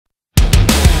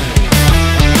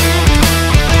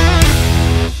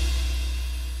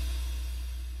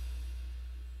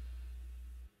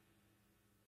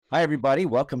Hi, everybody.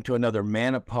 Welcome to another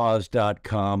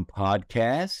Manopause.com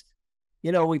podcast.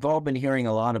 You know, we've all been hearing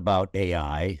a lot about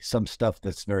AI, some stuff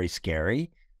that's very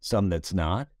scary, some that's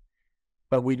not.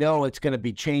 But we know it's going to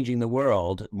be changing the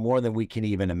world more than we can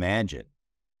even imagine.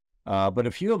 But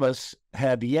a few of us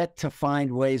have yet to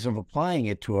find ways of applying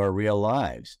it to our real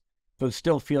lives. So it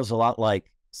still feels a lot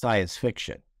like science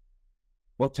fiction.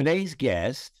 Well, today's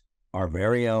guest, our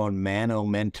very own Mano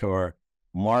mentor,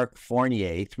 Mark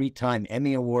Fournier, three-time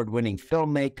Emmy Award-winning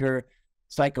filmmaker,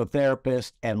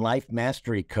 psychotherapist, and life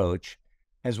mastery coach,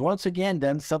 has once again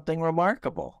done something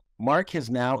remarkable. Mark has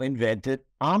now invented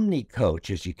OmniCoach,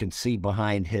 as you can see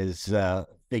behind his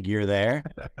figure there.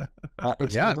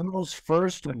 It's the world's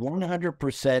first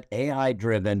 100%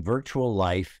 AI-driven virtual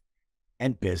life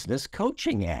and business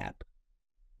coaching app.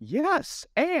 Yes,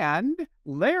 and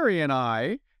Larry and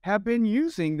I have been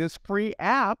using this free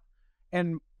app.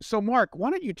 And so, Mark,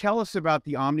 why don't you tell us about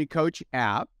the OmniCoach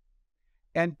app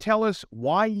and tell us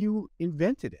why you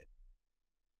invented it?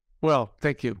 Well,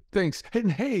 thank you. Thanks.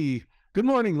 And hey, good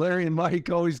morning, Larry and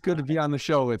Mike. Always good to be on the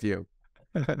show with you.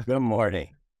 Good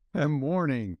morning. Good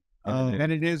morning.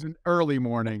 And it is an early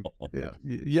morning. Yeah.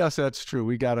 Yes, that's true.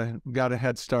 We got a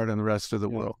head start on the rest of the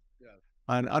world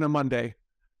on a Monday.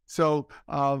 So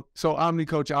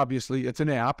OmniCoach, obviously, it's an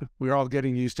app. We're all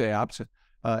getting used to apps.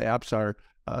 Apps are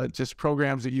just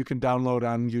programs that you can download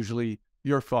on usually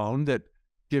your phone that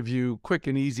give you quick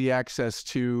and easy access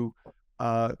to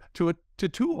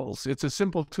tools. It's a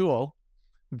simple tool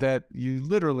that you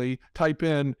literally type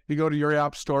in. You go to your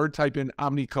app store, type in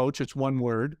OmniCoach. It's one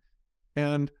word,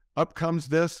 and up comes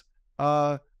this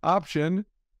option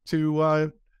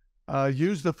to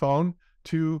use the phone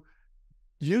to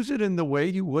use it in the way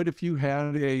you would if you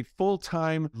had a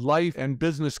full-time life and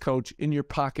business coach in your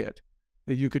pocket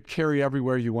that you could carry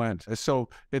everywhere you went. So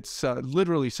it's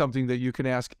literally something that you can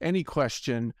ask any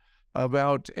question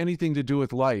about anything to do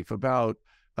with life, about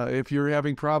if you're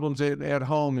having problems at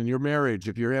home in your marriage,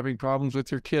 if you're having problems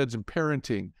with your kids and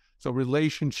parenting, so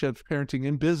relationships, parenting,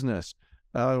 and business.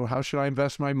 How should I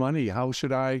invest my money? How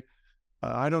should I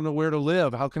don't know where to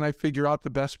live. How can I figure out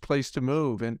the best place to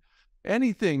move? And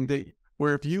anything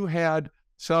where if you had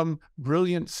some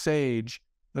brilliant sage,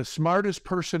 the smartest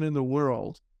person in the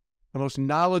world, the most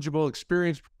knowledgeable,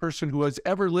 experienced person who has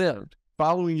ever lived,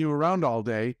 following you around all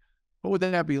day, what would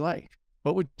that be like?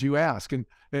 What would you ask?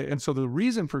 And so the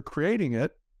reason for creating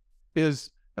it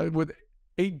is with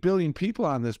 8 billion people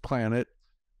on this planet,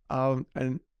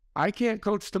 and I can't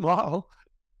coach them all.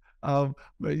 But,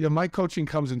 my coaching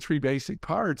comes in 3 basic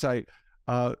parts.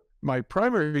 My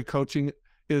primary coaching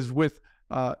is with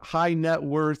high net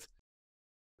worth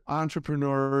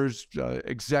entrepreneurs,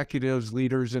 executives,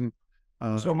 leaders, and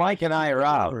So Mike and I are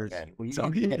out.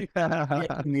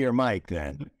 Get me your mic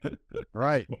then.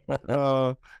 Right.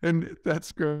 And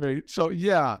that's great. So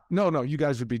no, you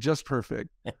guys would be just perfect.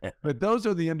 But those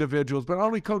are the individuals, but I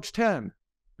only coach 10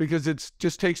 because it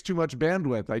just takes too much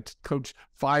bandwidth. I coach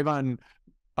 5 on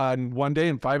one day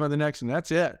and 5 on the next, and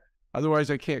that's it. Otherwise,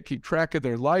 I can't keep track of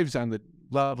their lives on the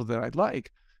level that I'd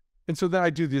like. And so then I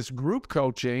do this group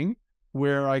coaching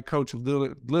where I coach a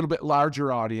little bit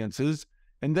larger audiences.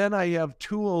 And then I have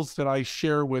tools that I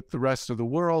share with the rest of the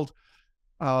world,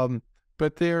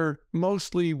 but they're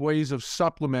mostly ways of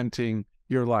supplementing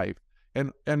your life.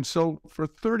 And so for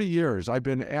 30 years, I've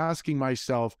been asking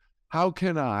myself, how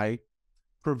can I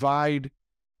provide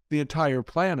the entire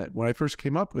planet? When I first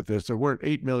came up with this, there weren't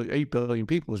 8 billion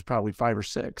people, it was probably 5 or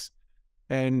 6.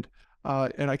 And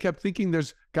I kept thinking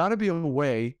there's got to be a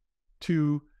way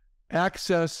to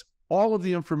access all of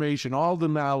the information, all the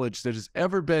knowledge that has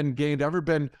ever been gained,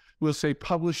 we'll say,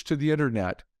 published to the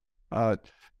internet,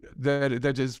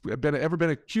 that has ever been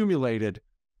accumulated.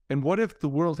 And what if the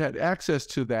world had access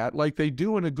to that, like they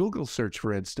do in a Google search,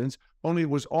 for instance, only it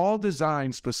was all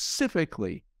designed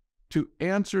specifically to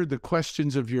answer the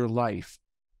questions of your life,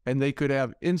 and they could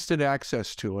have instant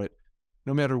access to it,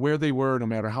 no matter where they were, no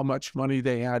matter how much money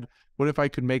they had. What if I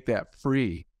could make that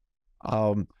free?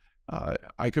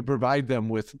 I could provide them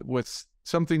with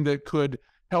something that could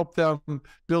help them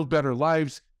build better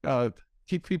lives,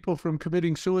 keep people from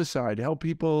committing suicide, help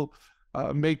people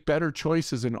make better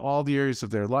choices in all the areas of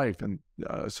their life. And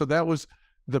so that was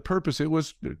the purpose. It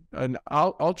was an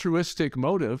altruistic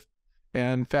motive.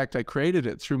 And in fact, I created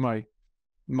it through my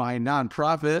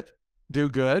nonprofit, Do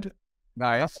Good.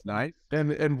 Nice.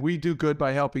 And we do good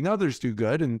by helping others do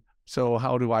good. And so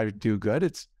how do I do good?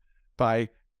 It's by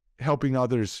helping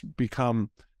others become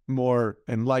more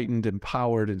enlightened,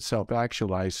 empowered, and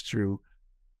self-actualized through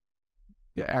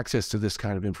access to this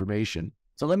kind of information.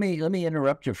 So let me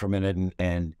interrupt you for a minute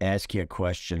and ask you a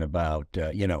question about,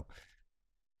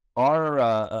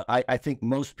 I think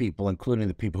most people, including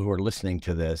the people who are listening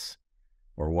to this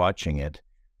or watching it,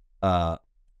 have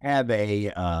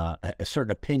a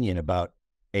certain opinion about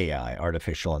AI,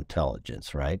 artificial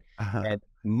intelligence, right? And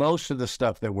most of the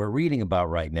stuff that we're reading about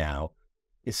right now,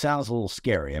 it sounds a little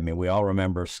scary. I mean, we all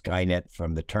remember Skynet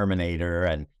from the Terminator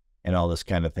and all this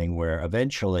kind of thing, where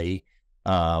eventually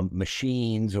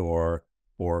machines or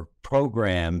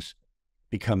programs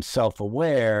become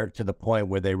self-aware to the point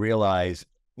where they realize,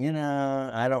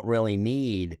 I don't really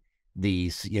need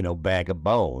these, bag of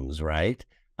bones, right?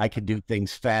 I can do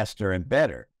things faster and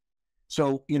better.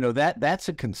 So, that's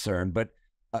a concern, but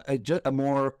a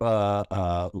more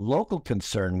local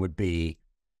concern would be,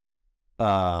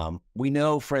 we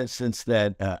know, for instance,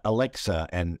 that Alexa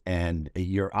and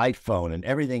your iPhone and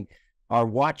everything are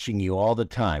watching you all the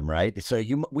time, right? So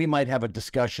we might have a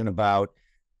discussion about,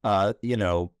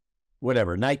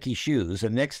 whatever, Nike shoes,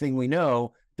 and next thing we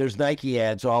know, there's Nike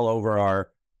ads all over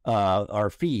our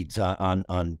feeds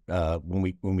on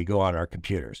when we go on our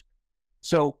computers.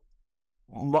 So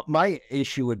my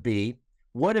issue would be,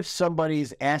 what if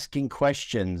somebody's asking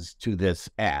questions to this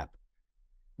app,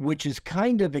 which is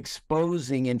kind of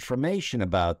exposing information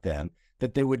about them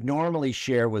that they would normally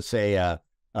share with, say, a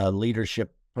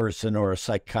leadership person or a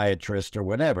psychiatrist or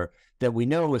whatever, that we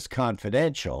know is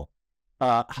confidential?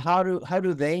 How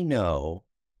do they know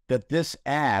that this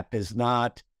app is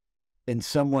not in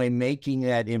some way making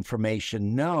that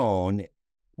information known,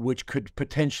 which could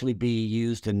potentially be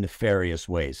used in nefarious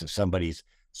ways? If somebody's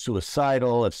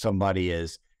suicidal, if somebody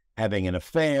is having an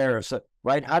affair, or so,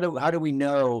 right? How do we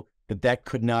know that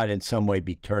could not in some way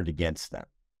be turned against them?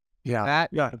 Yeah,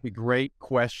 that's a great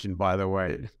question, by the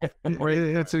way.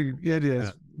 It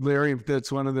is, Larry.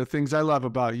 That's one of the things I love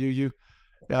about you.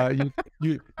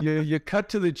 You cut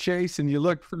to the chase and you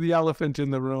look for the elephant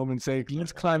in the room and say,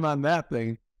 let's climb on that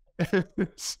thing.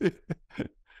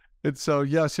 And so,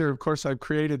 yes, here, of course, I've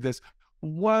created this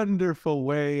wonderful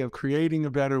way of creating a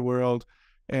better world.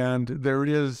 And there it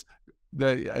is.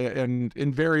 And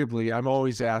invariably, I'm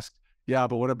always asked, yeah,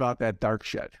 but what about that dark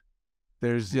shit?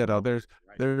 There's isn't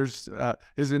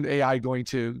AI going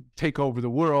to take over the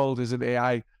world? Isn't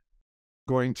AI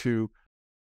going to,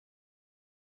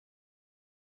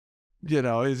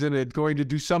 isn't it going to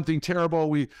do something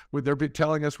terrible? They're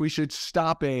telling us we should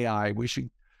stop AI. We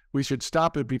should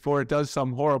stop it before it does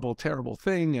some horrible, terrible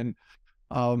thing. And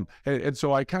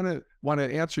so I kind of want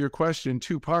to answer your question in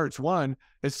two parts. One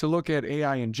is to look at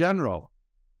AI in general.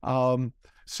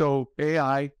 So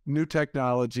AI, new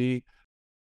technology,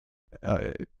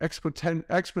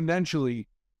 exponentially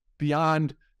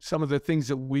beyond some of the things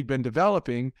that we've been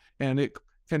developing, and it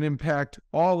can impact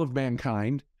all of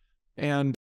mankind.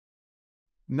 And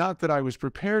not that I was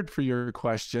prepared for your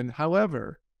question.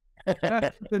 However,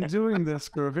 I've been doing this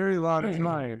for a very long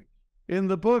time. In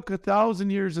the book, 1,000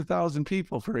 Years, 1,000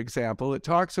 People, for example, it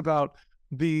talks about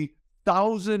the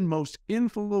 1,000 most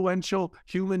influential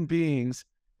human beings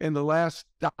in the last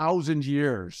 1,000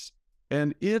 years.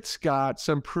 And it's got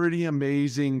some pretty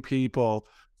amazing people,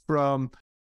 from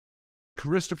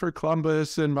Christopher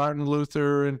Columbus and Martin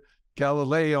Luther and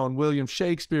Galileo and William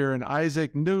Shakespeare and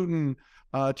Isaac Newton,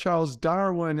 Charles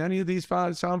Darwin. Any of these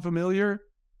sound familiar?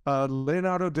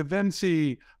 Leonardo da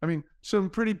Vinci. I mean, some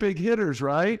pretty big hitters,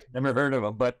 right? Never heard of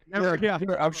them, but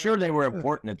I'm sure they were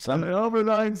important at some point. Albert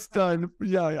Einstein.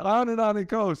 Yeah, on it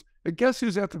goes. And guess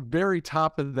who's at the very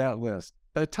top of that list?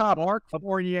 The top. Mark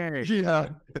Fournier. Yeah,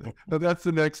 that's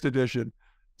the next edition.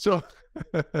 So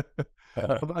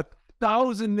about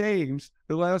 1,000 names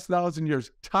the last 1,000 years,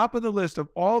 top of the list of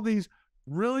all these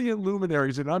brilliant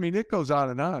luminaries, and I mean, it goes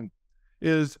on,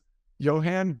 is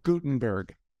Johann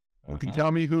Gutenberg. Can you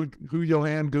tell me who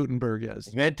Johann Gutenberg is?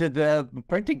 Invented the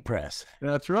printing press.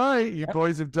 That's right. You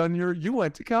boys have done you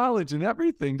went to college and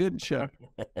everything, didn't you?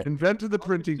 Invented the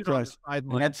printing press.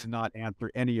 Let's not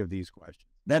answer any of these questions.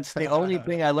 That's the only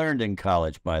thing I learned in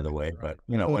college, by the way, but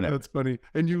whatever. That's funny.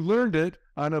 And you learned it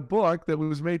on a book that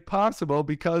was made possible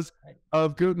because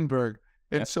of Gutenberg.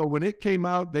 And so when it came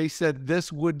out, they said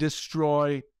this would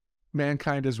destroy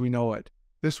mankind as we know it.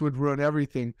 This would ruin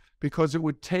everything, because it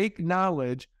would take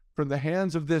knowledge from the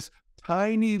hands of this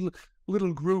tiny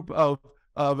little group of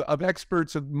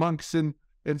experts, of monks and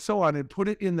so on, and put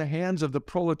it in the hands of the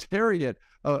proletariat,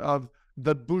 of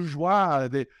the bourgeois.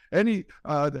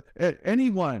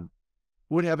 Anyone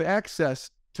would have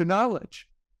access to knowledge.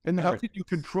 And how can you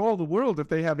control the world if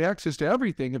they have access to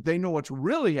everything, if they know what's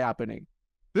really happening?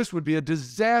 This would be a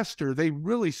disaster. They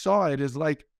really saw it as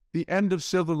like the end of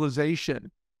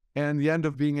civilization and the end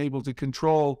of being able to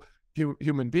control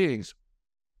human beings.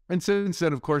 And since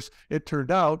then, of course, it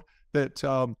turned out that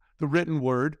the written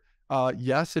word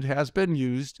yes, it has been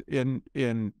used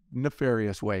in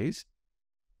nefarious ways,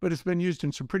 but it's been used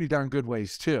in some pretty darn good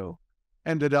ways too.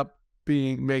 Ended up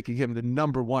making him the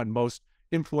 #1 most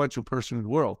influential person in the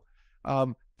world.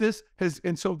 And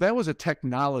so that was a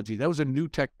technology. That was a new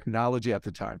technology at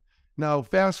the time. Now,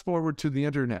 fast forward to the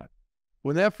internet.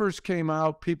 When that first came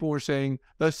out, people were saying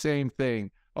the same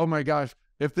thing. Oh my gosh,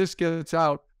 if this gets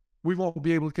out, we won't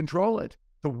be able to control it.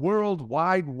 The World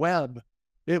Wide Web,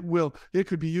 it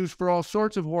could be used for all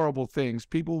sorts of horrible things.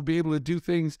 People will be able to do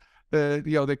things that,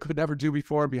 they could never do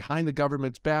before behind the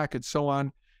government's back and so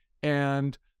on.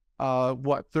 And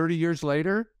 30 years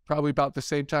later, probably about the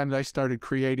same time that I started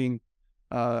creating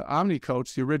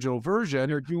OmniCoach, the original version.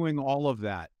 You're doing all of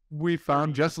that. We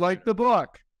found, just like the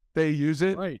book, they use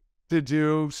it to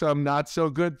do some not so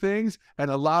good things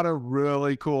and a lot of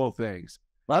really cool things.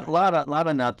 A lot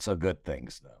of not so good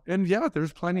things, though. And yeah,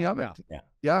 there's plenty of it.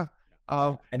 Yeah.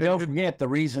 And don't forget, the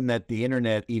reason that the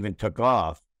internet even took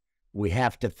off, we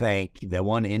have to thank the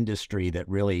one industry that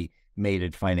really made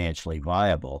it financially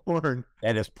viable. Porn.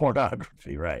 That is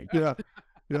pornography, right? Yeah.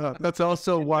 That's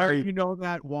also why. You know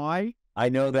that why? I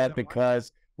know that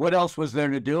because what else was there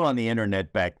to do on the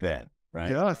internet back then,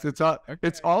 right? Yes,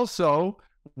 it's also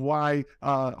why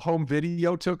home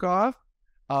video took off.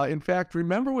 In fact,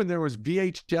 remember when there was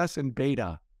VHS and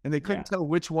beta, and they couldn't tell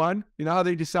which one? You know how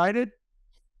they decided?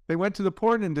 They went to the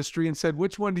porn industry and said,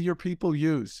 which one do your people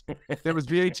use? There was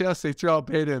VHS, they threw out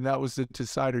beta, and that was the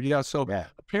decider. Yeah, so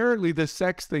apparently the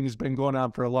sex thing has been going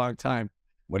on for a long time.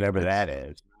 Whatever that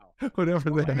is. Whatever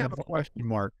that is. I have a question,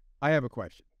 Mark. I have a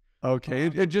question. Okay,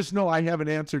 and just know I haven't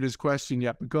answered his question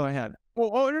yet, but go ahead.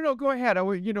 No, go ahead.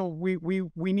 We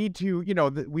need to,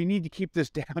 we need to keep this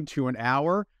down to an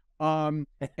hour. And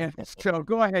so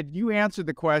go ahead. You answer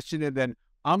the question, and then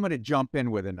I'm going to jump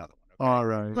in with another one. Okay? All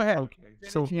right. Go ahead. Okay.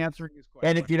 So answering his question.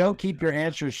 And if you don't keep your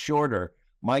answers shorter,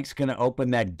 Mike's going to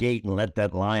open that gate and let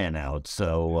that lion out.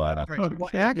 So, Well,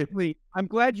 actually, I'm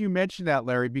glad you mentioned that,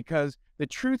 Larry, because the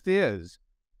truth is,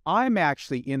 I'm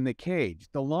actually in the cage.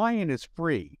 The lion is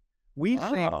free. We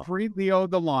say free Leo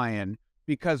the lion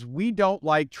because we don't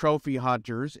like trophy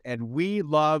hunters and we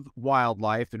love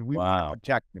wildlife and we want to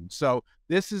protect them. So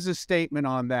this is a statement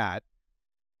on that.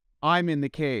 I'm in the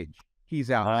cage.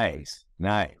 He's out. Nice.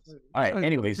 All right.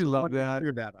 Anyways, I love that.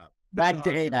 Clear that up. Back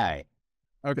to AI.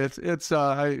 Okay.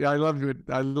 I love it.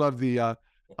 I love the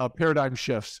paradigm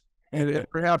shifts, and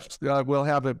perhaps we'll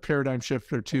have a paradigm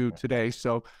shift or two today.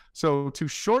 So to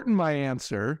shorten my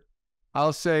answer,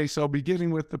 I'll say,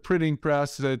 beginning with the printing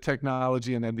press, the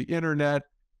technology, and then the internet,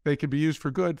 they can be used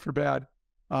for good, for bad.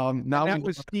 Now that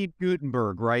was Steve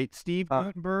Gutenberg, right? Steve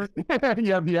Gutenberg?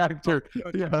 Yeah, the actor.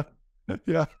 Yeah.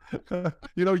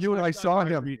 You and I saw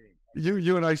him.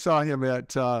 You and I saw him at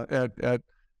the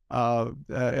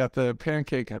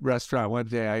pancake restaurant one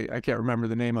day. I can't remember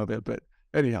the name of it, but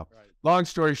anyhow, long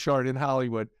story short, in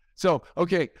Hollywood. So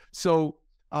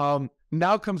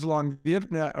now comes along the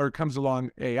internet, or comes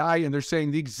along AI, and they're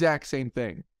saying the exact same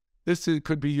thing. This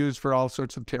could be used for all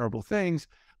sorts of terrible things.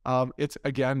 It's,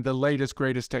 again, the latest,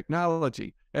 greatest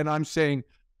technology. And I'm saying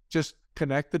just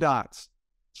connect the dots,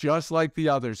 just like the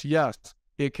others. Yes,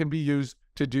 it can be used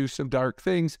to do some dark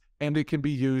things, and it can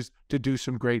be used to do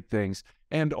some great things.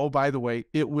 And, oh, by the way,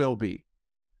 it will be.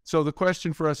 So the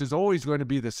question for us is always going to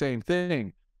be the same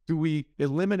thing. Do we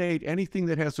eliminate anything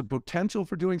that has the potential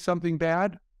for doing something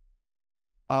bad?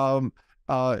 And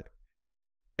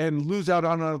lose out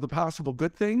on all the possible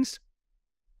good things?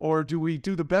 Or do we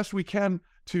do the best we can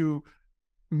to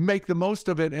make the most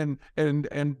of it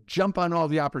and jump on all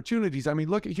the opportunities? I mean,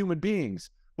 look at human beings.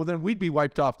 Well, then we'd be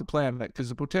wiped off the planet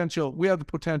because we have the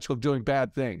potential of doing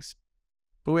bad things,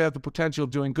 but we have the potential of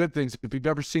doing good things. If you've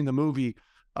ever seen the movie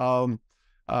with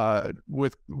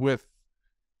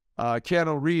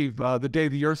Keanu Reeves, The Day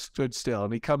the Earth Stood Still,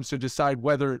 and he comes to decide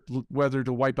whether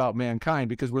to wipe out mankind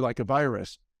because we're like a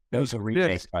virus. That was a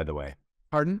remake, by the way.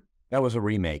 Pardon? That was a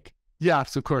remake.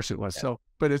 Yes, of course it was. Yeah.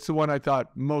 But it's the one I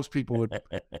thought most people would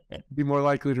be more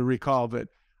likely to recall. But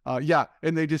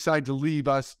and they decide to leave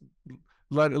us,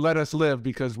 let us live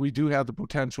because we do have the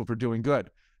potential for doing good.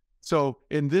 So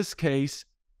in this case,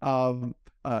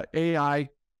 AI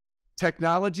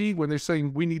technology, when they're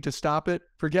saying we need to stop it,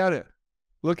 forget it.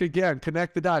 Look again,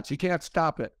 connect the dots. You can't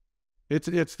stop it.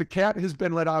 It's the cat has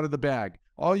been let out of the bag.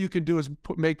 All you can do is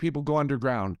make people go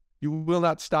underground. You will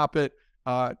not stop it.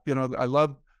 I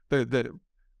love the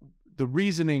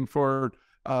reasoning for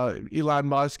Elon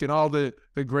Musk and all the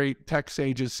great tech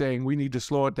sages saying we need to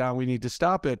slow it down, we need to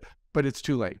stop it, but it's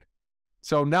too late.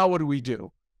 So now what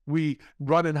do? We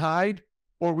run and hide,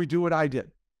 or we do what I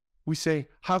did. We say,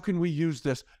 how can we use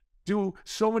this? Do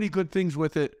so many good things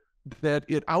with it. that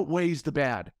it outweighs the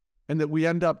bad, and that we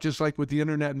end up just like with the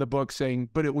internet and the book saying,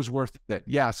 but it was worth it.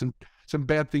 Yes, and some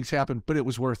bad things happened, but it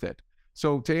was worth it.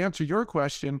 So to answer your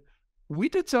question, we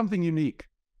did something unique.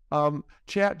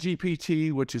 Chat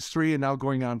GPT, which is 3 and now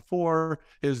going on 4,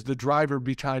 is the driver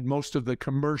behind most of the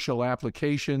commercial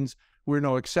applications. We're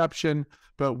no exception,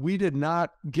 but we did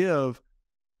not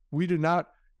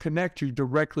connect you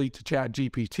directly to Chat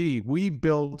GPT. We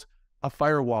built a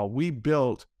firewall. We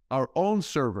built our own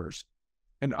servers,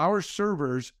 and our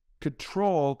servers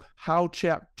control how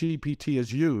Chat GPT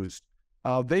is used.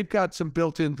 They've got some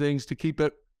built-in things to keep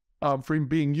it from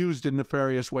being used in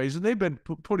nefarious ways, and they've been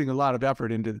putting a lot of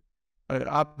effort into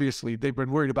obviously, they've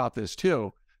been worried about this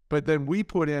too, but then we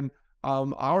put in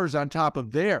ours on top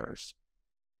of theirs.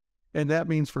 And that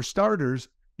means, for starters,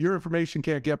 your information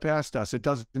can't get past us. It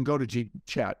doesn't go to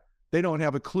Chat. They don't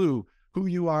have a clue who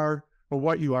you are or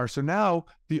what you are. So now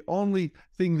the only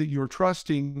thing that you're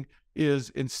trusting is,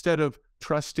 instead of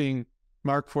trusting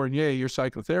Mark Fournier, your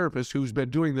psychotherapist, who's been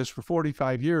doing this for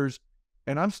 45 years,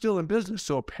 and I'm still in business,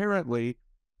 so apparently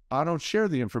I don't share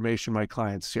the information my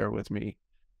clients share with me.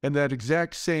 And that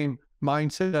exact same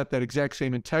mindset, that exact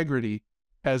same integrity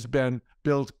has been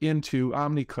built into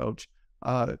OmniCoach,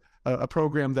 a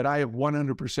program that I have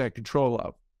 100% control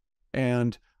of.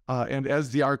 And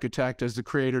as the architect, as the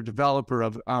creator, developer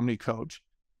of OmniCoach,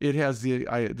 it has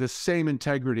the same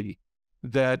integrity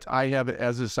that I have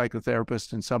as a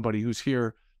psychotherapist and somebody who's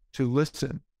here to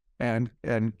listen and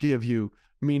give you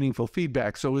meaningful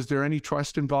feedback. So is there any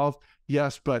trust involved?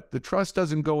 Yes, but the trust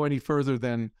doesn't go any further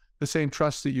than the same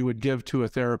trust that you would give to a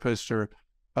therapist or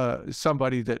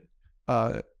somebody that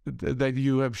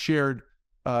you have shared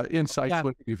insights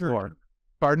with before. Surgeon.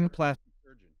 Pardon? Plastic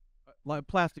surgeon.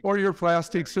 Plastic. Or your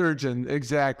plastic surgeon.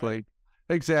 Exactly.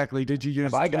 Exactly. Did you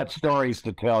use? I got stories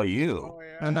to tell you. Oh,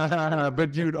 yeah.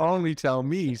 But you'd only tell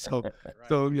me. So, Right.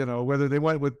 so whether they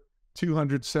went with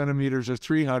 200 centimeters or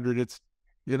 300, it's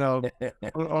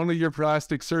only your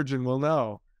plastic surgeon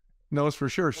will knows for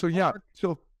sure. So yeah.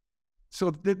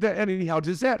 So anyhow,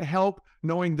 does that help,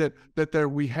 knowing that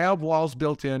we have walls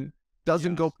built in,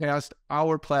 doesn't go past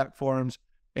our platforms,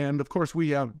 and of course we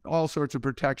have all sorts of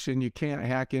protection. You can't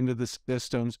hack into the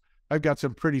systems. I've got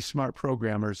some pretty smart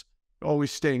programmers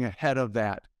always staying ahead of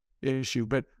that issue.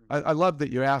 But I love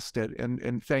that you asked it,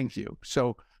 and thank you.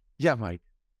 So yeah, Mike.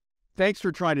 Thanks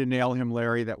for trying to nail him,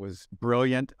 Larry. That was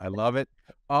brilliant. I love it.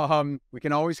 We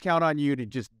can always count on you to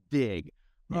just dig.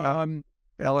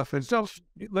 Elephant. So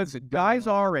listen, guys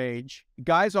our age,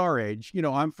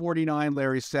 I'm 49,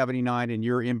 Larry's 79, and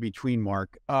you're in between,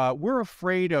 Mark. We're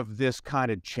afraid of this kind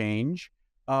of change.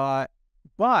 But,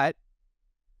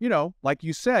 like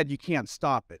you said, you can't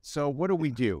stop it. So what do we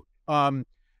do? Let's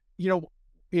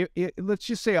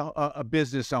just say a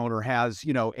business owner has,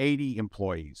 80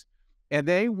 employees, and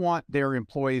they want their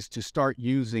employees to start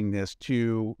using this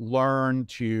to learn,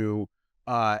 to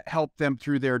help them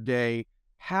through their day.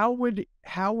 How would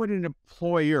an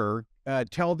employer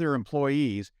tell their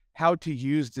employees how to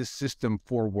use this system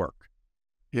for work?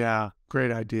 Yeah,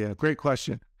 great idea. Great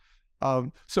question.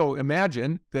 So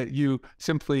imagine that you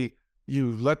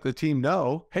let the team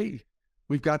know, hey,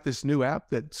 we've got this new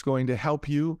app that's going to help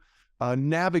you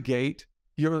navigate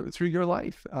through your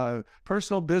life.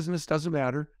 Personal, business, doesn't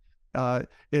matter.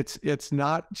 It's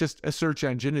not just a search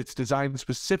engine. It's designed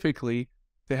specifically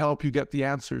to help you get the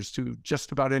answers to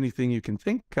just about anything you can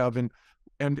think of, and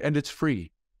it's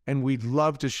free. And we'd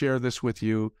love to share this with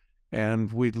you, and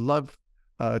we'd love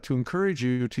to encourage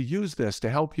you to use this to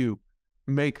help you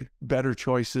make better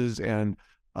choices and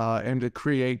to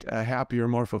create a happier,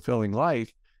 more fulfilling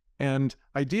life. And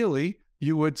ideally,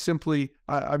 you would simply,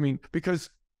 because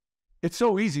it's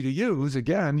so easy to use.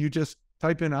 Again, you just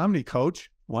type in OmniCoach,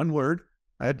 one word,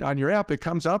 on your app. It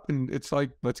comes up, and it's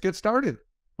like, let's get started.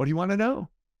 What do you want to know?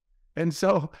 And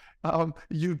so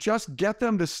you just get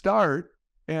them to start.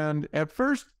 And at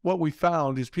first, what we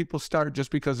found is people start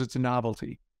just because it's a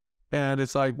novelty. And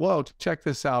it's like, whoa, check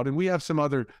this out. And we have some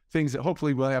other things that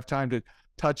hopefully we'll have time to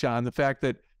touch on. The fact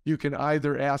that you can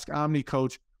either ask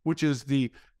OmniCoach, which is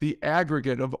the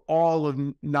aggregate of all of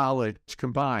knowledge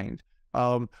combined,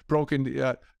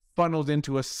 funneled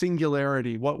into a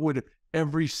singularity. What would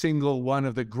every single one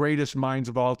of the greatest minds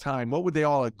of all time, what would they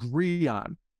all agree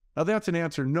on? Now, that's an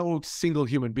answer no single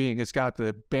human being has got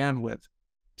the bandwidth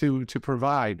to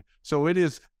provide. So it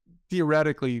is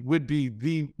theoretically would be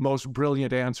the most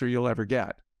brilliant answer you'll ever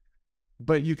get.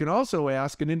 But you can also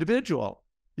ask an individual.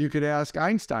 You could ask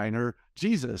Einstein or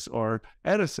Jesus or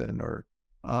Edison or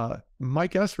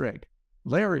Mike Esrig,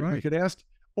 Larry. Right. You could ask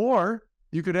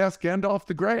Gandalf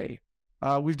the Grey.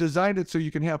 we've designed it so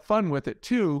you can have fun with it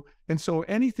too. And so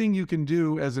anything you can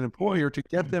do as an employer to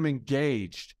get them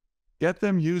engaged, get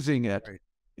them using it,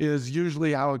 is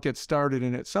usually how it gets started.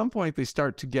 And at some point they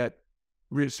start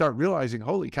realizing,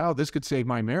 holy cow, this could save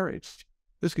my marriage.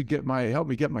 This could help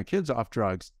me get my kids off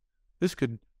drugs. This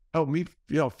could help me,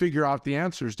 figure out the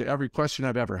answers to every question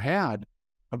I've ever had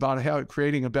about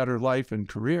creating a better life and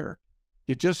career.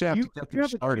 You just have to get them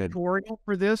started. A tutorial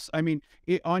for this? I mean,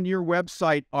 on your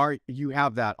website, you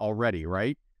have that already,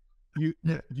 right? Do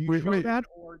you show that,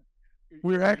 or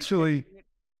we're actually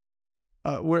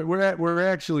we're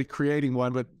actually creating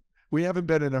one, but we haven't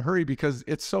been in a hurry because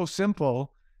it's so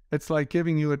simple. It's like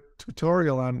giving you a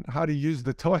tutorial on how to use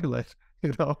the toilet.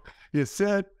 You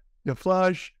sit, you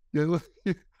flush,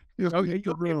 okay,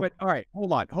 but all right,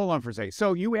 hold on for a second.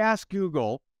 So you ask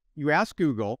Google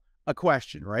a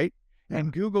question, right? Yeah.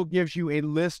 And Google gives you a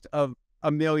list of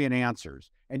 1 million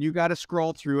answers, and you got to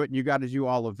scroll through it, and you got to do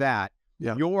all of that.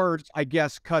 Yeah. Yours, I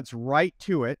guess, cuts right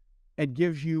to it and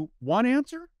gives you one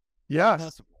answer.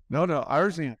 Yes. No.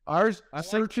 Ours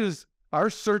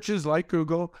searches like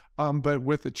Google, but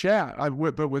with the chat,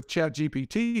 but with Chat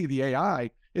GPT, the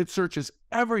AI, it searches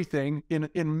everything in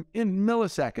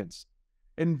milliseconds,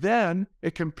 and then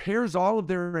it compares all of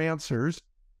their answers,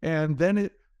 and then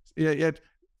it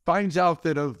finds out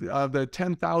that of the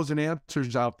 10,000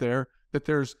 answers out there, that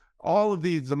there's all of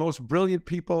the most brilliant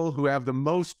people who have the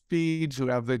most feeds, who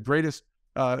have the greatest,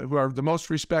 who are the most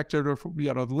respected, or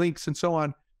links and so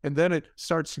on. And then it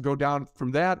starts to go down from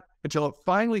that until it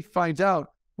finally finds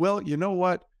out, well, you know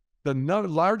what? The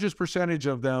largest percentage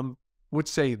of them would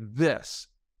say this.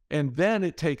 And then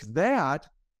it takes that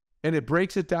and it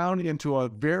breaks it down into a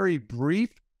very brief,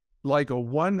 like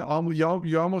you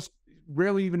almost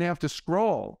rarely even have to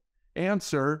scroll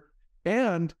answer.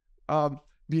 And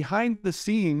behind the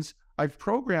scenes, I've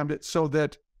programmed it so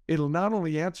that it'll not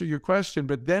only answer your question,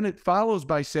 but then it follows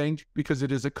by saying, because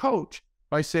it is a coach,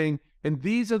 by saying, and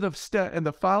these are the steps, and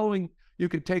the following, you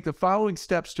could take the following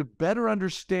steps to better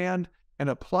understand and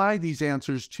apply these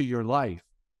answers to your life.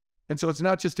 And so it's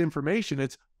not just information,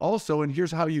 it's also, and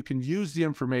here's how you can use the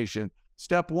information.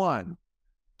 Step 1,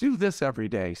 do this every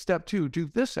day. Step 2, do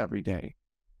this every day.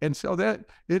 And so that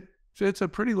it's a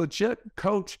pretty legit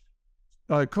coaching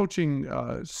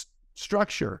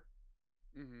structure.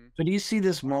 Mm-hmm. So do you see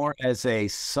this more as a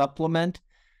supplement?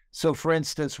 So for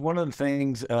instance, one of the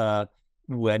things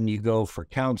when you go for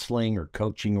counseling or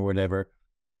coaching or whatever,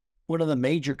 one of the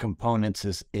major components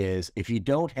is if you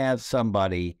don't have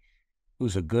somebody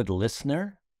who's a good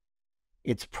listener,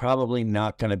 it's probably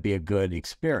not going to be a good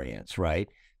experience, right?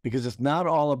 Because it's not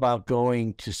all about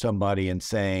going to somebody and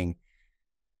saying,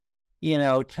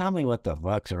 tell me what the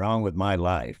fuck's wrong with my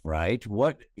life, right?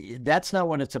 That's not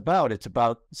what it's about. It's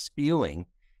about spewing,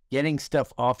 getting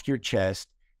stuff off your chest,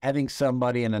 having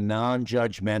somebody in a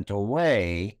non-judgmental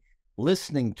way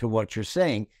listening to what you're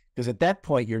saying, because at that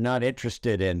point, you're not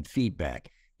interested in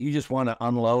feedback. You just want to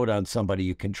unload on somebody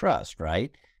you can trust,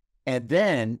 right? And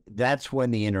then that's when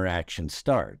the interaction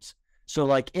starts. So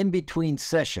like in between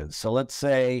sessions, so let's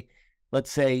say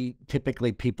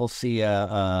typically people see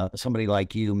somebody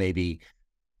like you maybe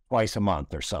twice a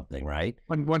month or something, right?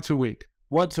 Once a week.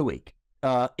 Once a week.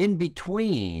 In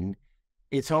between,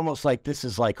 it's almost like this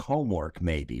is like homework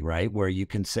maybe, right? Where you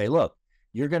can say, look,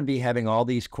 you're going to be having all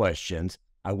these questions.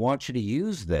 I want you to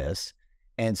use this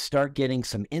and start getting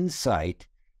some insight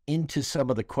into some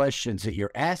of the questions that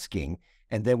you're asking.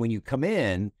 And then when you come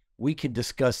in, we can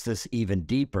discuss this even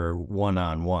deeper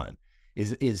one-on-one.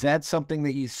 Is that something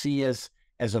that you see as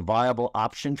a viable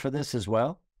option for this as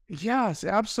well? Yes,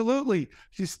 absolutely.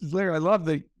 Larry, I love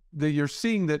that you're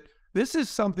seeing that this is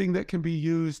something that can be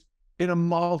used in a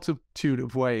multitude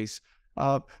of ways.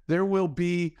 There will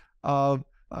be,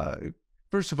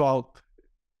 first of all,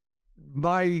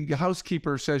 my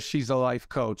housekeeper says she's a life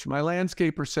coach. My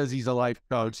landscaper says he's a life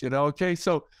coach, okay?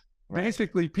 So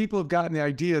basically people have gotten the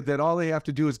idea that all they have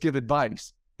to do is give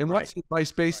advice. And what's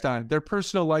advice based on? Their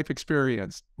personal life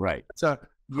experience. Right. It's a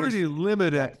pretty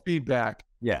limited feedback.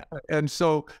 Yeah. And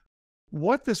so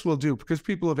what this will do, because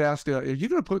people have asked, are you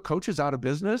going to put coaches out of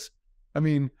business? I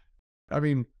mean,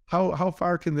 how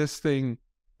far can this thing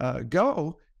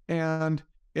go? And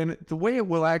the way it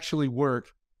will actually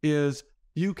work is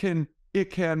it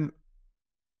can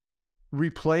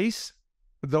replace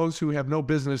those who have no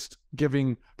business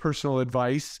giving personal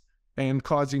advice and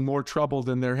causing more trouble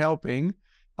than they're helping.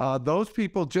 Those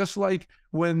people, just like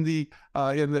when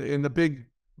in the big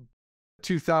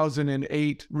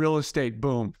 2008 real estate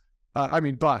boom,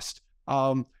 bust.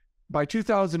 By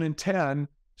 2010,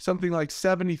 something like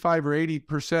 75 or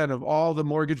 80% of all the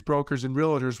mortgage brokers and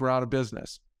realtors were out of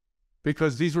business.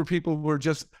 because these were people who were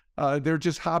just, they're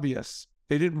just hobbyists.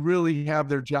 They didn't really have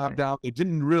their job down. They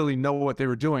didn't really know what they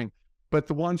were doing. But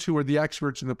the ones who were the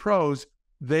experts and the pros,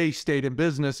 they stayed in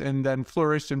business and then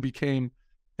flourished and became,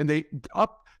 and they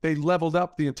leveled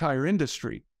up the entire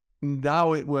industry.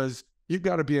 Now it was, you've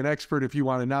got to be an expert if you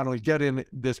want to not only get in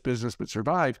this business, but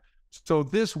survive. So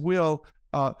this will,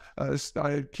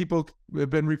 people have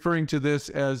been referring to this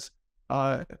as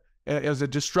a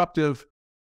disruptive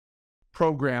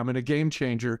program and a game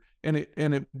changer, and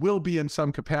it will be in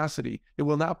some capacity. It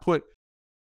will not put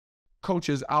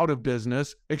coaches out of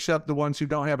business, except the ones who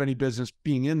don't have any business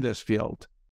being in this field.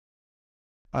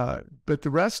 But the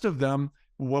rest of them,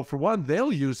 well, for one,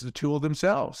 they'll use the tool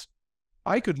themselves.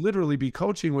 I could literally be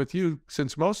coaching with you,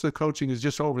 since most of the coaching is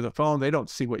just over the phone. They don't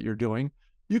see what you're doing.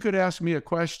 You could ask me a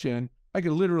question. I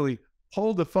could literally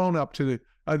hold the phone up to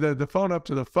the phone up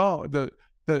to the phone,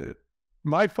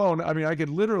 my phone. I mean, I could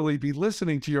literally be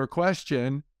listening to your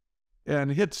question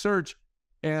and hit search,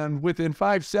 and within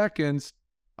 5 seconds,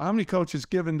 OmniCoach has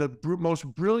given the most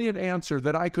brilliant answer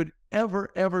that I could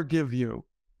ever give you.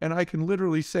 And I can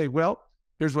literally say, well,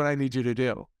 here's what I need you to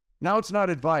do. Now it's not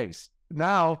advice.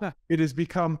 Now it has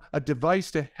become a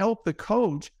device to help the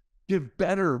coach give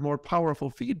better, more powerful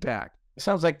feedback. It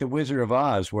sounds like the Wizard of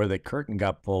Oz, where the curtain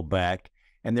got pulled back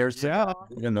and there's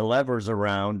and the levers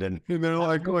around, and they're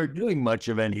like doing much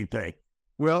of anything.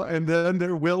 Well, and then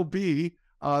there will be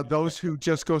those who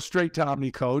just go straight to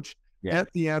OmniCoach,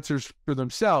 get the answers for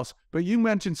themselves. But you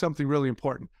mentioned something really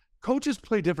important. Coaches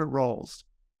play different roles.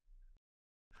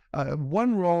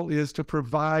 One role is to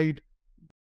provide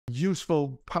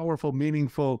useful, powerful,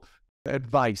 meaningful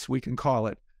advice, we can call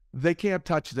it. They can't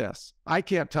touch this. I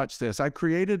can't touch this. I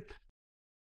created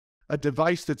a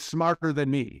device that's smarter than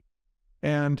me.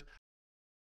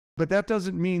 But that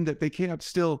doesn't mean that they don't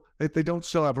still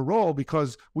have a role,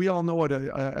 because we all know what an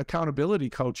accountability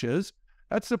coach is.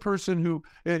 That's the person who,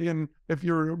 if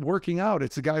you're working out,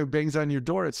 it's the guy who bangs on your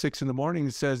door at 6 a.m.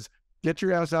 and says, get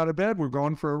your ass out of bed, we're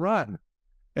going for a run.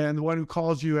 And the one who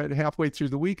calls you at halfway through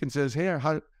the week and says, hey,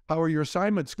 how are your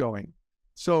assignments going?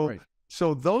 So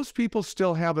those people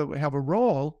still have a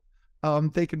role.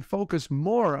 They can focus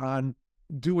more on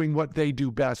doing what they do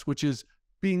best, which is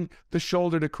being the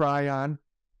shoulder to cry on.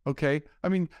 Okay. I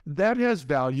mean, that has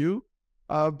value,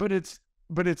 but it's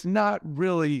not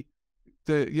really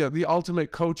the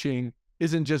ultimate coaching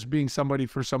isn't just being somebody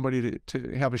for somebody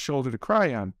to have a shoulder to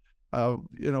cry on.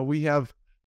 We have,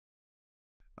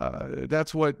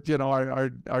 that's what,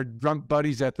 our drunk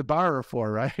buddies at the bar are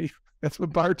for, right? That's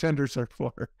what bartenders are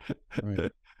for.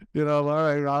 Right. All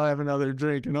right, I'll have another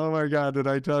drink. And oh my God, did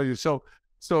I tell you? So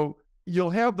you'll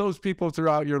have those people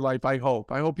throughout your life. I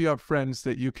hope you have friends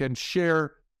that you can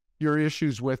share your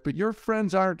issues with, but your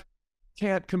friends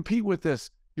can't compete with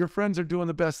this. Your friends are doing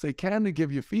the best they can to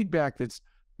give you feedback that's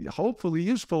hopefully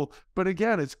useful. But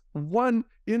again, it's one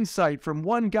insight from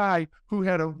one guy who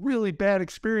had a really bad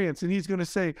experience, and he's going to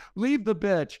say, leave the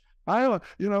bitch.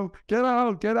 Get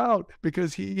out,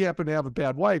 because he happened to have a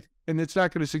bad wife. And it's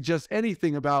not going to suggest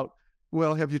anything about,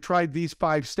 well, have you tried these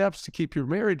 5 steps to keep your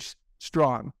marriage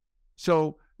strong?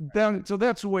 So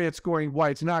that's the way it's going, why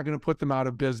it's not going to put them out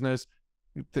of business.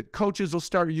 The coaches will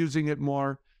start using it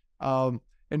more.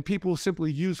 And people will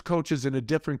simply use coaches in a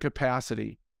different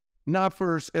capacity, not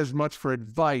for as much for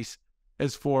advice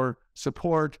as for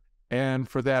support and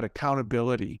for that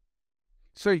accountability.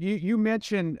 So you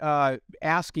mentioned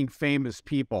asking famous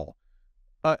people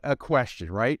a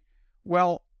question, right?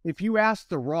 Well, if you ask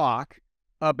The Rock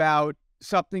about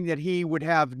something that he would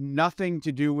have nothing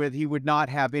to do with, he would not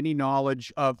have any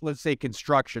knowledge of, let's say,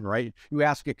 construction, right? You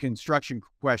ask a construction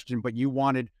question, but you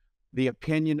wanted the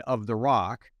opinion of The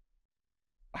Rock.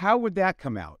 How would that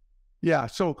come out? Yeah.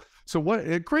 So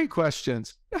what great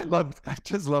questions. I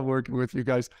just love working with you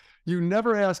guys. You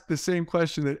never ask the same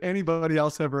question that anybody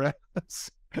else ever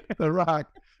asks The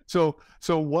Rock. So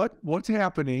what's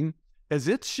happening as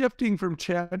it's shifting from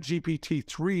ChatGPT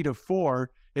 3 to 4,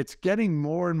 it's getting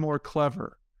more and more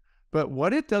clever. But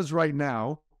what it does right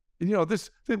now,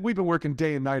 we've been working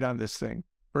day and night on this thing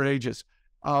for ages,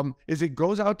 is it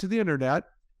goes out to the internet.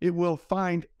 It will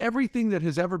find everything that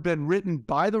has ever been written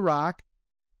by The Rock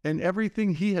and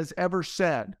everything he has ever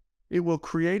said. It will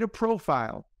create a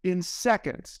profile in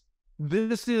seconds.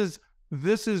 This is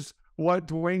what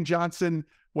Dwayne Johnson,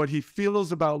 what he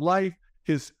feels about life,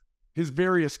 his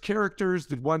various characters,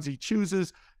 the ones he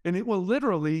chooses, and it will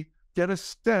literally get a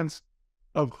sense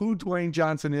of who Dwayne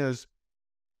Johnson is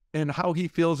and how he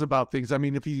feels about things. I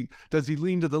mean, does he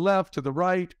lean to the left, to the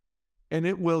right? And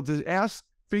it will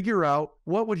figure out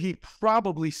what would he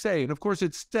probably say. And of course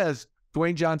it says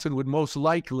Dwayne Johnson would most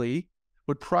likely,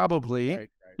 would probably, Right.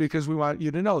 because we want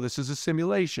you to know this is a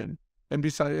simulation, and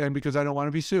because I don't want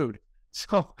to be sued.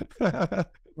 So,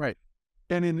 Right.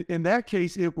 and in that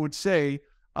case, it would say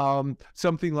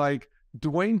something like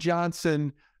Dwayne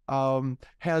Johnson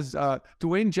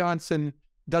Dwayne Johnson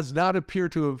does not appear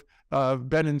to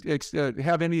have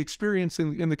have any experience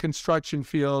in the construction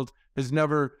field, has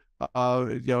never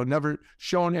never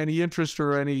shown any interest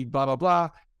or any blah blah blah.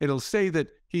 It'll say that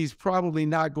he's probably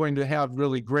not going to have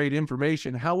really great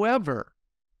information. However,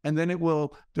 and then it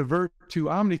will divert to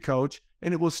OmniCoach,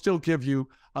 and it will still give you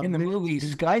in the movie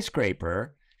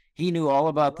Skyscraper. He knew all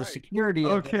about the security.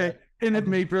 Okay, and it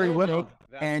may very well.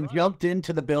 And jumped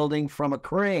into the building from a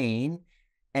crane,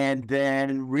 and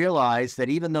then realized that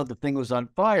even though the thing was on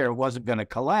fire, it wasn't going to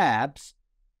collapse.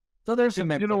 So there's some.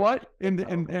 You know what?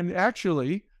 And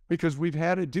actually, because we've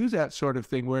had to do that sort of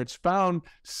thing where it's found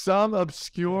some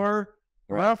obscure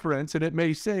reference, and it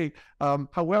may say,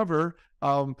 however,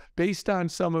 based on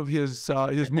some of his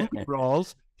movie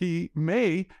roles, he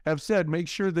may have said, make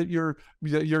sure that your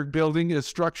building is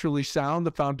structurally sound.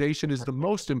 The foundation is the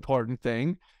most important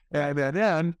thing.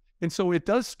 And so it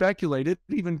does speculate. It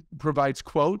even provides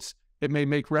quotes. It may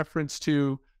make reference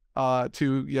to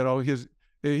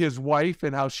his wife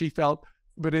and how she felt,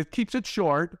 but it keeps it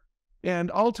short.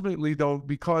 And ultimately, though,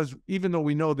 because even though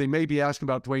we know they may be asking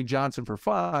about Dwayne Johnson for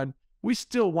fun, we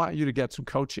still want you to get some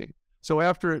coaching. So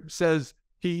after it says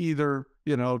he either,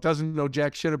 doesn't know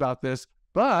jack shit about this,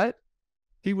 but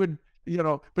he would,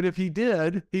 but if he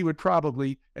did, he would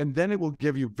probably, and then it will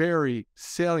give you very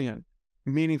salient,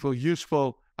 meaningful,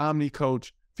 useful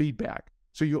OmniCoach feedback.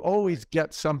 So you always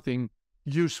get something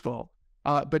useful.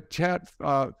 But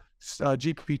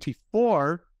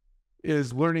GPT-4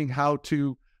 is learning how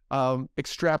to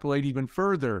extrapolate even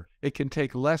further. It can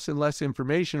take less and less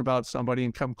information about somebody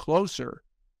and come closer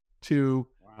to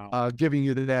giving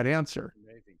you that answer.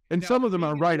 Amazing. And Now, some of them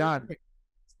are right on.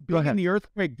 Go ahead. In the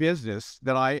earthquake business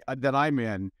that I'm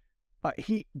in,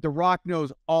 The Rock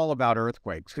knows all about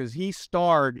earthquakes because he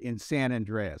starred in San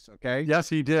Andreas. Okay. Yes,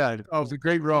 he did. Oh, it was a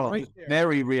great role. Right there.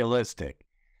 Very realistic.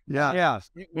 Yeah.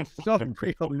 Yes, it was so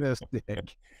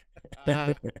realistic.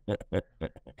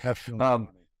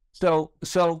 So,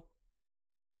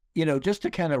 just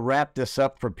to kind of wrap this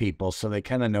up for people so they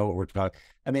kind of know what we're talking.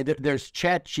 I mean, there's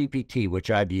Chat GPT, which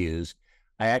I've used.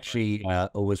 I actually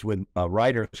was with a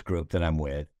writers group that I'm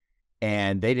with,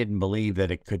 and they didn't believe that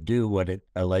it could do what it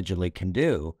allegedly can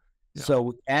do. Yeah. So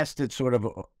we asked it sort of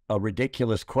a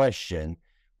ridiculous question.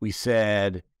 We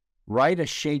said, write a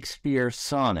Shakespeare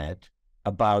sonnet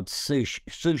about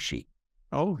sushi.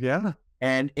 Oh, yeah.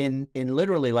 And in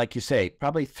literally, like you say,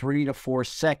 probably 3 to 4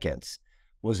 seconds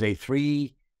was a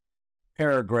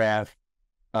 3-paragraph,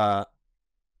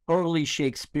 totally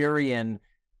Shakespearean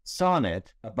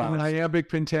sonnet about an iambic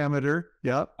pentameter.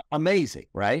 Yep. Amazing,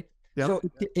 right? Yep. So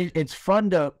it's fun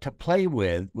to play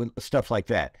with stuff like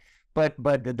that. But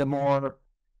the more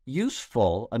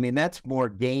useful, I mean, that's more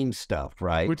game stuff,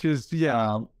 right? Which is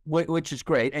which is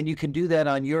great, and you can do that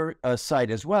on your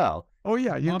site as well. Oh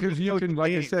yeah, you can,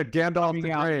 like I said, Gandalf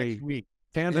the Grey,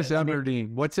 Candace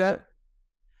Everdeen. What's that?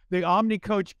 The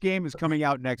OmniCoach game is coming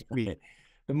out next week.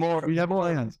 The more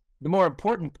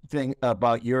important thing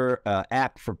about your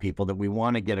app for people that we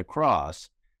want to get across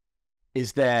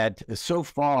is that so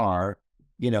far,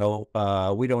 we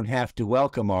don't have to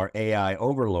welcome our AI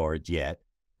overlords yet.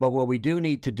 But what we do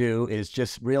need to do is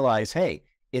just realize, hey,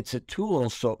 it's a tool.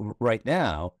 So right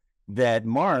now that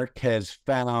Mark has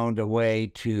found a way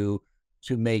to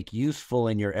make useful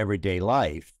in your everyday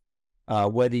life,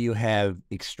 whether you have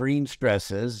extreme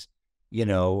stresses,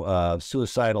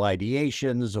 suicidal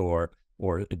ideations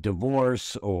or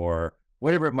divorce or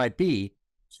whatever it might be,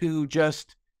 to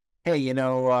just, hey,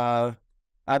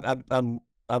 I'm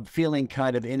feeling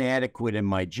kind of inadequate in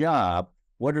my job.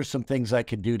 What are some things I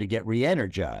can do to get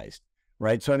re-energized,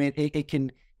 right? So, I mean, it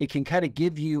can kind of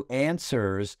give you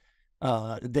answers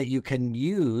that you can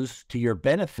use to your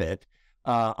benefit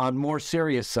on more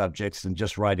serious subjects than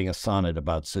just writing a sonnet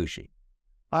about sushi.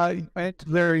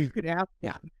 Larry, you could ask,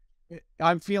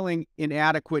 I'm feeling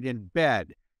inadequate in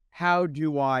bed. How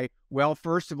do I? Well,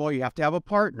 first of all, you have to have a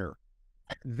partner.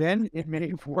 Then it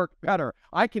may work better.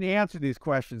 I can answer these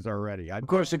questions already. Of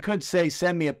course, it could say,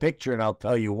 send me a picture and I'll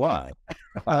tell you why.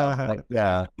 I'm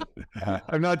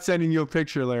not sending you a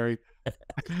picture, Larry.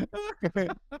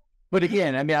 But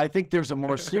again, I mean, I think there's a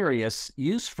more serious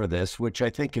use for this, which I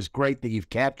think is great that you've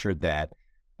captured that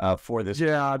for this.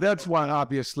 Yeah, that's why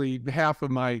obviously half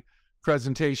of my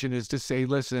presentation is to say,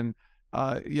 listen,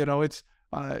 it's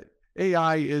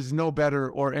AI is no better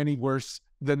or any worse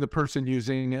than the person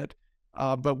using it.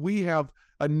 But we have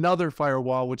another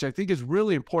firewall, which I think is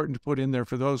really important to put in there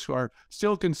for those who are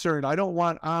still concerned. I don't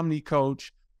want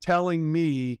OmniCoach telling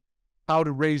me how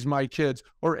to raise my kids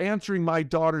or answering my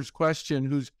daughter's question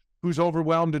who's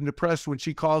overwhelmed and depressed when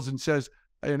she calls and says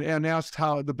and asks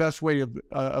how the best way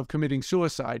of committing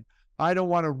suicide. I don't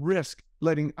want to risk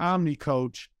letting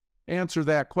OmniCoach answer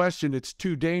that question. It's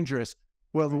too dangerous.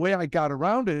 Well, the way I got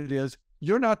around it is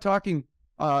you're not talking.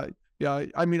 I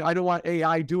don't want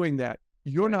AI doing that.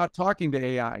 You're not talking to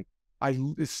AI. I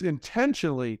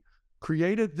intentionally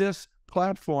created this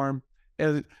platform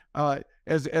as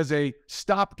a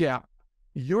stopgap.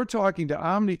 You're talking to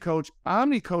OmniCoach.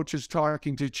 OmniCoach is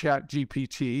talking to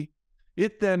ChatGPT.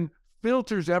 It then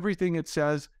filters everything it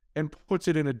says and puts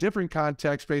it in a different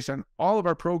context based on all of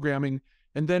our programming,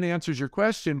 and then answers your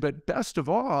question. But best of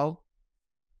all,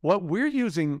 what we're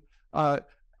using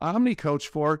OmniCoach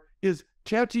for is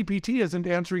ChatGPT isn't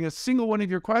answering a single one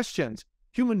of your questions.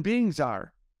 Human beings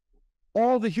are.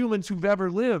 All the humans who've ever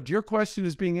lived, your question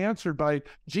is being answered by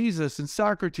Jesus and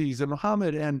Socrates and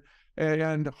Muhammad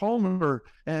and Homer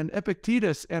and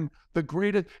Epictetus and the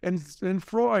greatest and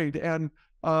Freud and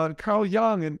Carl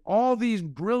Jung and all these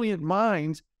brilliant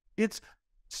minds. It's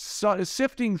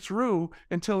sifting through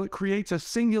until it creates a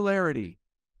singularity.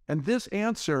 And this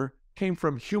answer came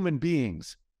from human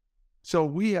beings. So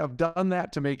we have done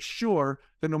that to make sure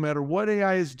that no matter what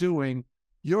AI is doing,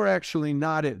 you're actually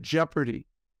not at jeopardy,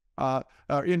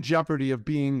 in jeopardy of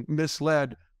being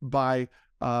misled by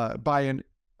an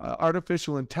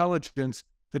artificial intelligence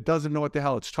that doesn't know what the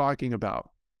hell it's talking about.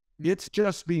 It's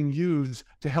just being used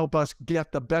to help us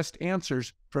get the best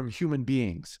answers from human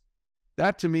beings.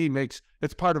 That to me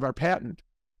it's part of our patent,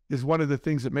 is one of the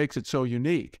things that makes it so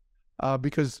unique.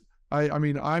 Because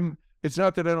it's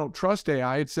not that I don't trust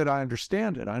AI, it's that I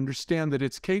understand it. I understand that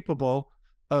it's capable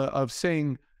of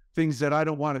saying things that I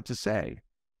don't want it to say.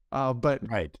 But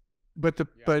I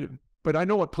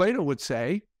know what Plato would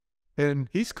say, and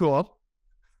he's cool.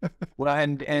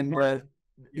 Well,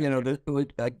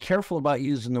 careful about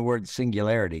using the word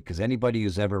singularity, because anybody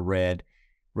who's ever read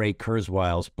Ray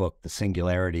Kurzweil's book, The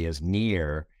Singularity is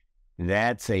Near,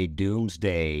 that's a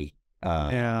doomsday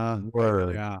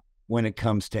word when it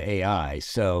comes to AI.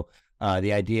 So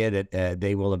the idea that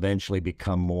they will eventually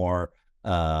become more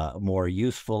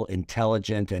useful,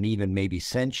 intelligent, and even maybe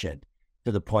sentient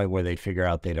to the point where they figure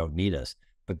out they don't need us.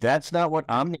 But that's not what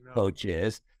OmniCoach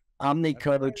is.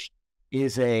 OmniCoach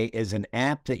is an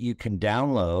app that you can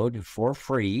download for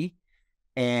free,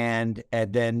 and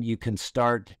then you can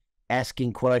start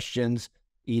asking questions,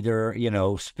 either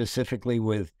specifically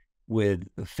with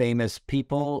famous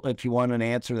people if you want an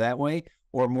answer that way,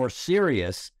 or more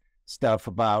serious stuff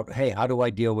about, hey, how do I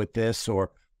deal with this,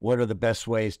 or what are the best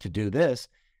ways to do this?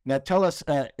 Now tell us,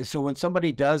 so when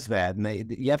somebody does that,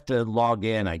 and you have to log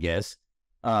in, I guess,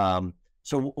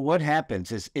 so what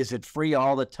happens? Is it free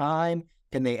all the time?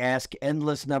 Can they ask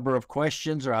endless number of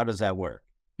questions, or how does that work?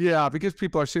 Yeah, because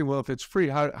people are saying, well, if it's free,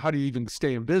 how do you even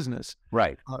stay in business?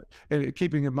 Right. And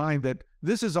keeping in mind that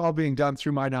this is all being done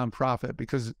through my nonprofit,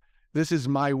 because this is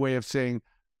my way of saying,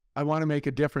 I want to make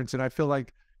a difference. And I feel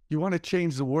like you want to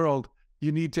change the world,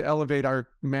 you need to elevate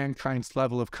mankind's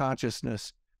level of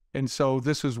consciousness. And so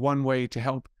this is one way to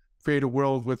help create a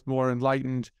world with more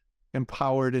enlightened,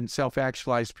 empowered, and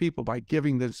self-actualized people by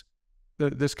giving this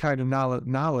kind of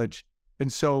knowledge.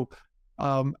 And so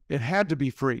it had to be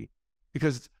free,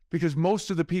 because most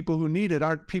of the people who need it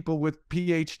aren't people with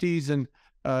PhDs and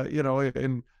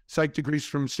and psych degrees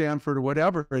from Stanford or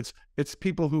whatever. It's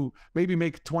people who maybe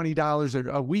make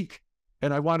 $20 a week.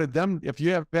 And I wanted them, if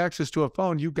you have access to a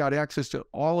phone, you've got access to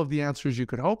all of the answers you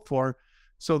could hope for.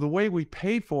 So the way we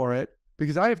pay for it,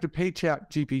 because I have to pay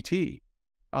ChatGPT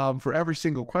for every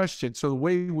single question. So the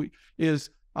way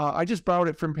I just borrowed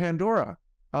it from Pandora.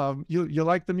 You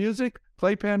like the music?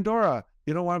 Play Pandora.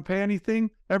 You don't want to pay anything?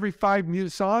 Every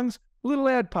 5 songs, a little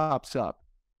ad pops up.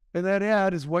 And that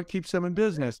ad is what keeps them in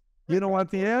business. You don't want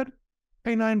the ad?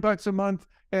 Pay $9 a month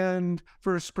and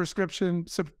for a prescription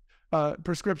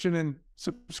and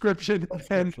subscription,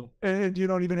 and you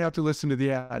don't even have to listen to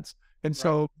the ads. And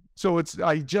so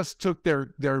I just took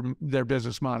their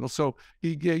business model. So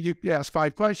you ask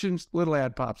 5 questions, little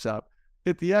ad pops up.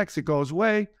 Hit the X, it goes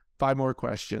away, 5 more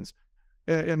questions.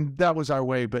 And that was our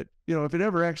way. But if it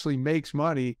ever actually makes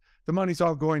money, the money's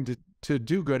all going to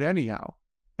do good anyhow.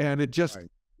 And it just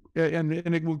and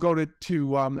it will go to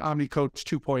OmniCoach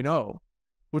 2.0,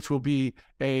 which will be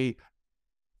a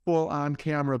full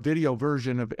on-camera video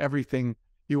version of everything.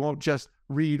 You won't just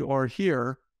read or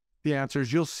hear the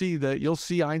answers. You'll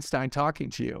see Einstein talking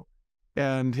to you,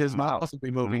 and his mouth will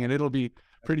be moving, and it'll be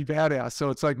pretty badass. So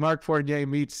it's like Mark Fournier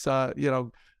meets,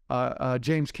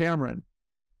 James Cameron.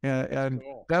 And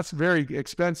Cool. that's very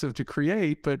expensive to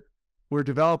create, but we're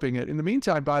developing it. In the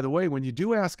meantime, by the way, when you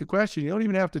do ask a question, you don't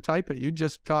even have to type it. You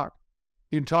just talk.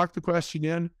 You can talk the question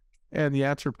in and the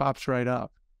answer pops right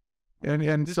up. And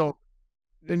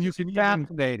you can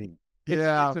fascinating.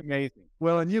 Yeah. It's amazing.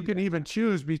 Well, and you can even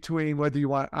choose between whether you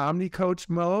want OmniCoach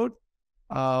mode,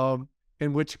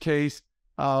 in which case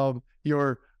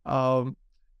you're I've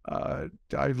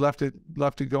left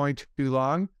it going too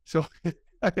long, so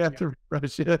I have to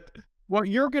refresh it. Well,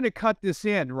 you're going to cut this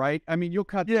in, right? I mean, you'll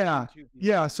cut. Yeah,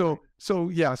 this into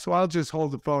yeah. So I'll just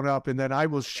hold the phone up, and then I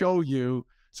will show you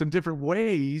some different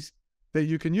ways that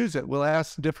you can use it. We'll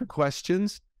ask different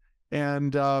questions,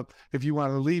 and if you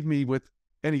want to leave me with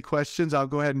any questions, I'll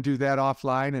go ahead and do that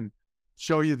offline and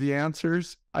show you the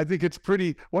answers. I think it's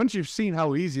pretty. Once you've seen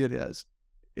how easy it is,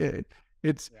 and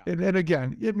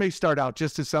again, it may start out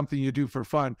just as something you do for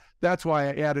fun. That's why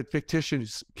I added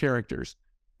fictitious characters,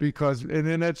 because, and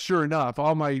then that's sure enough,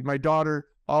 all my daughter,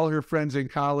 all her friends in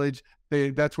college,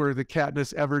 that's where the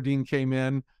Katniss Everdeen came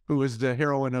in, who was the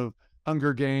heroine of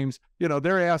Hunger Games.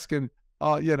 They're asking,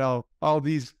 all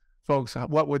these folks,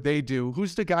 what would they do?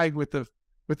 Who's the guy with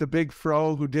the big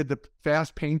fro who did the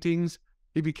fast paintings?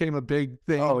 He became a big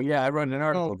thing. Oh yeah, I wrote an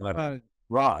article about it.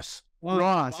 Ross.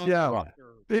 Ross, yeah.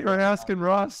 They were asking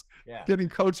Ross, getting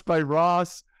coached by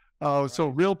Ross.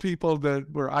 So real people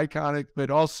that were iconic, but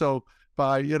also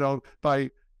by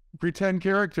pretend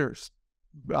characters.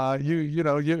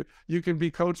 You can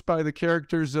be coached by the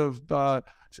characters of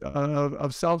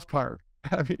South Park.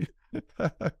 I mean,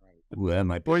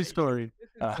 Toy Story.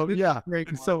 Great.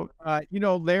 And so,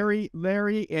 Larry,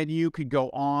 and you could go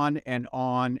on and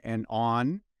on and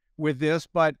on with this,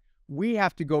 but we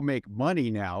have to go make money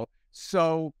now.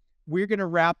 So we're going to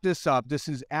wrap this up. This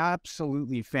is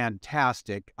absolutely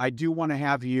fantastic. I do want to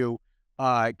have you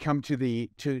come to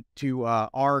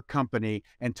our company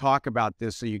and talk about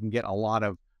this, so you can get a lot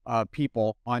of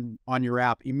people on your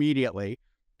app immediately,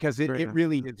 because it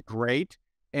really is great.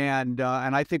 And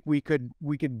I think we could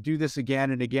do this again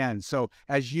and again. So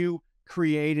as you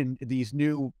create these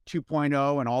new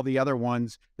 2.0 and all the other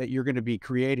ones that you're going to be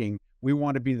creating, we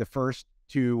want to be the first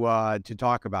to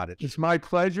talk about it. It's my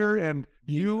pleasure, and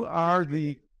you are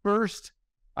the first.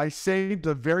 I saved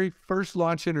the very first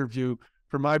launch interview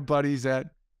for my buddies at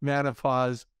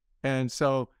Manopause, and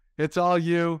so it's all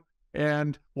you.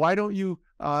 And why don't you,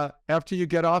 after you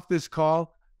get off this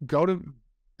call, go to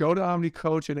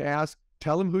OmniCoach and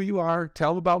tell them who you are,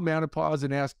 tell them about Manopause,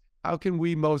 and ask how can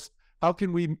we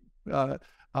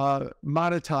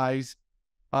monetize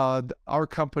our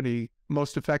company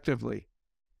most effectively.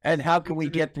 And how can we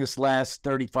get this last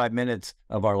 35 minutes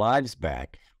of our lives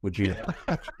back? Would you?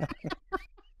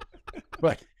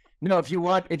 But if you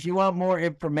want more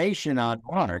information on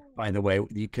Mark, by the way,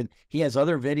 he has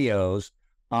other videos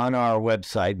on our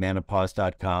website,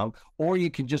 manopause.com, or you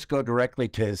can just go directly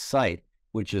to his site,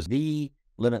 which is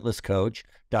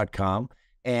thelimitlesscoach.com.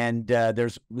 And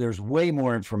there's way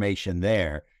more information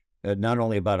there, not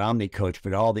only about OmniCoach,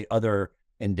 but all the other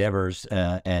endeavors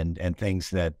and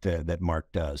things that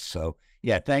Mark does. So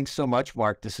yeah, thanks so much,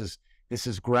 Mark. This is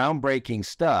groundbreaking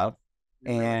stuff,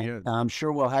 and I'm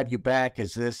sure we'll have you back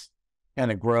as this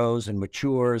kind of grows and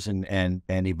matures and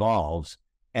evolves.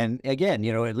 And again,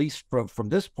 at least from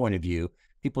this point of view,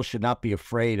 people should not be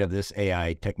afraid of this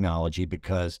AI technology,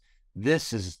 because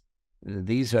these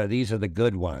are the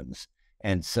good ones.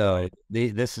 And so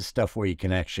this is stuff where you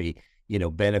can actually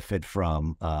benefit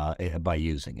from by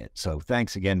using it. So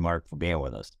thanks again, Mark, for being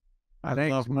with us. I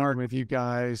love Mark with you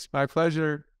guys. My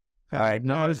pleasure. All right.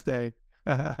 Namaste.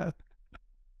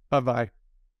 Bye-bye.